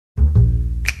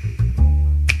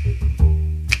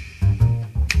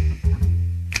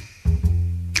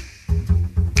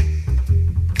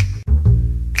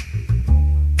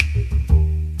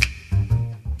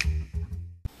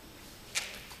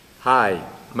Hi,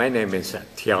 my name is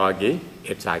Thiagi.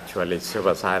 It's actually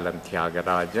Sivasalam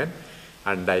Thiagarajan,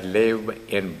 and I live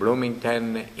in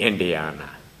Bloomington, Indiana.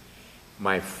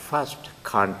 My first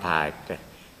contact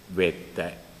with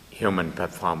human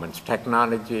performance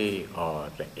technology,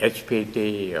 or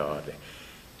HPT, or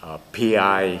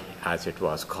PI, as it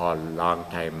was called long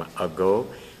time ago,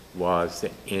 was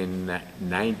in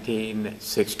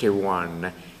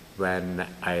 1961 when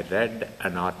I read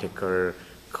an article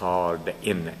called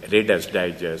in Reader's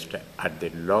Digest at the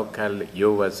local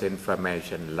U.S.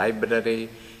 Information Library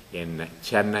in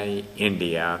Chennai,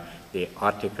 India. The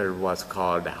article was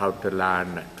called How to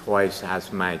Learn Twice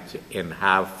as Much in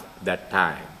Half the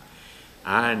Time.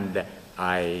 And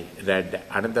I read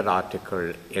another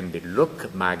article in the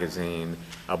Look magazine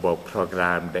about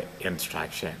programmed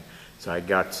instruction. So I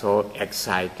got so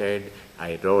excited,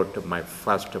 I wrote my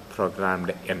first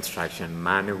programmed instruction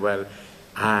manual,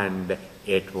 and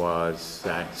it was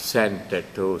sent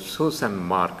to Susan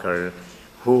Marker,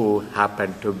 who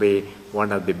happened to be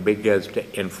one of the biggest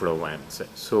influence.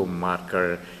 Sue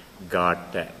Marker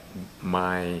got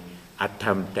my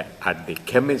attempt at the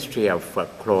chemistry of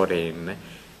chlorine,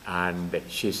 and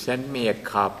she sent me a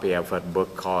copy of her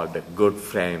book called Good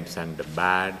Frames and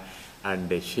Bad,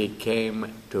 and she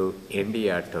came to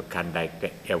India to conduct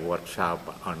a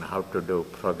workshop on how to do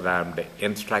programmed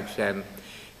instruction.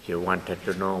 She wanted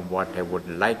to know what I would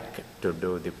like to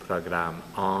do the program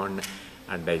on,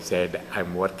 and I said,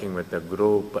 I'm working with a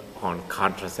group on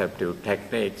contraceptive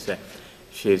techniques.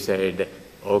 She said,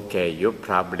 okay, you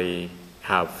probably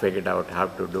have figured out how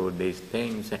to do these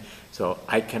things, so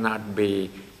I cannot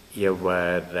be your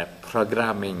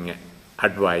programming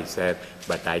advisor,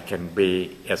 but I can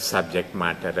be a subject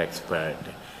matter expert.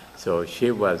 So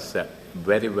she was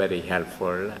very, very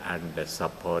helpful and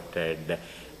supported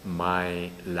my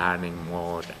learning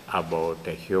more about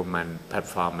human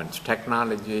performance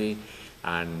technology,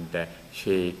 and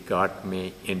she got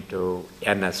me into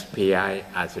NSPI,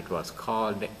 as it was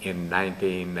called, in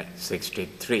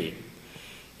 1963.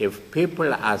 If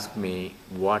people ask me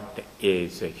what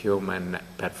is human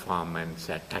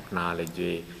performance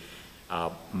technology,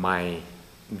 my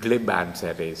glib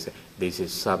answer is this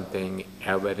is something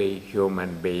every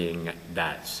human being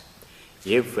does.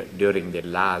 If during the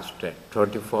last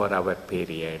 24-hour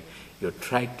period you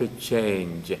try to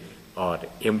change or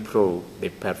improve the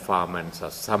performance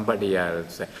of somebody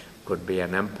else, could be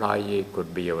an employee,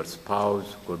 could be your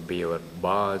spouse, could be your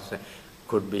boss,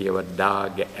 could be your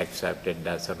dog, except it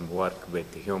doesn't work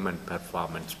with human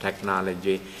performance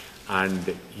technology.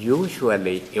 And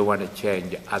usually you want to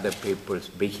change other people's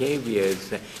behaviors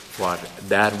for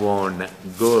their own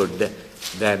good,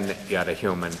 then you are a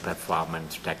human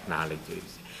performance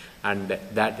technologist. And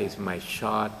that is my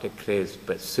short,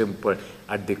 crisp, simple,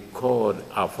 at the core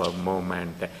of a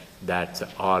movement. That's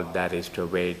all there is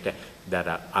to it. There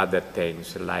are other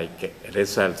things like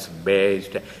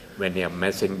results-based, when you're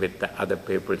messing with the other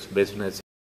people's business.